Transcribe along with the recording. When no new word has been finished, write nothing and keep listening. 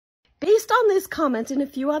Based on this comment and a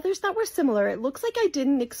few others that were similar, it looks like I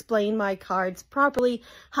didn't explain my cards properly,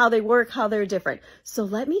 how they work, how they're different. So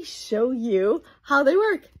let me show you how they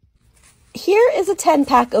work. Here is a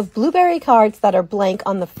 10-pack of blueberry cards that are blank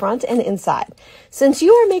on the front and inside. Since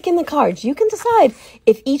you are making the cards, you can decide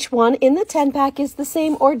if each one in the 10-pack is the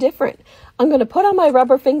same or different. I'm going to put on my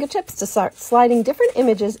rubber fingertips to start sliding different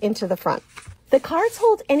images into the front. The cards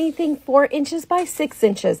hold anything 4 inches by 6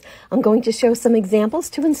 inches. I'm going to show some examples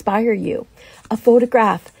to inspire you. A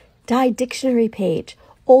photograph, dyed dictionary page,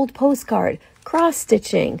 old postcard,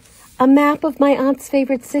 cross-stitching, a map of my aunt's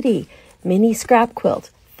favorite city, mini scrap quilt,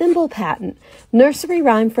 thimble pattern, nursery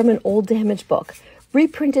rhyme from an old damaged book,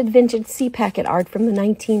 reprinted vintage C-packet art from the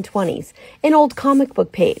 1920s, an old comic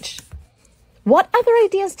book page. What other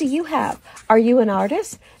ideas do you have? Are you an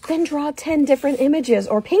artist? Then draw 10 different images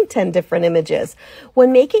or paint 10 different images.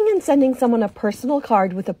 When making and sending someone a personal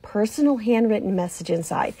card with a personal handwritten message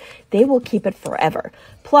inside, they will keep it forever.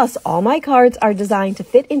 Plus, all my cards are designed to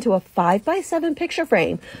fit into a 5x7 picture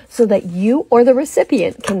frame so that you or the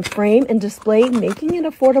recipient can frame and display, making it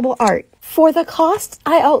affordable art. For the costs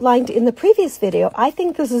I outlined in the previous video, I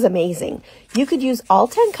think this is amazing. You could use all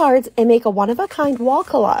 10 cards and make a one-of-a-kind wall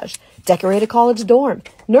collage. Decorate a college dorm,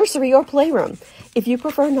 nursery, or playroom. If you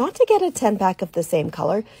prefer not to get a 10-pack of the same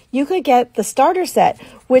color, you could get the starter set,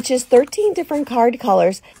 which is 13 different card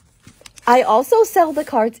colors. I also sell the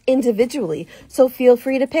cards individually, so feel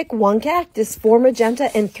free to pick 1 cactus, 4 magenta,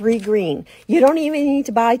 and 3 green. You don't even need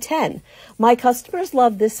to buy 10. My customers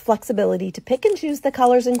love this flexibility to pick and choose the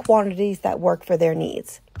colors and quantities that work for their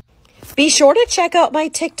needs. Be sure to check out my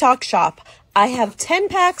TikTok shop. I have 10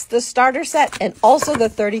 packs, the starter set, and also the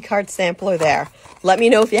 30 card sampler there. Let me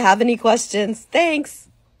know if you have any questions. Thanks.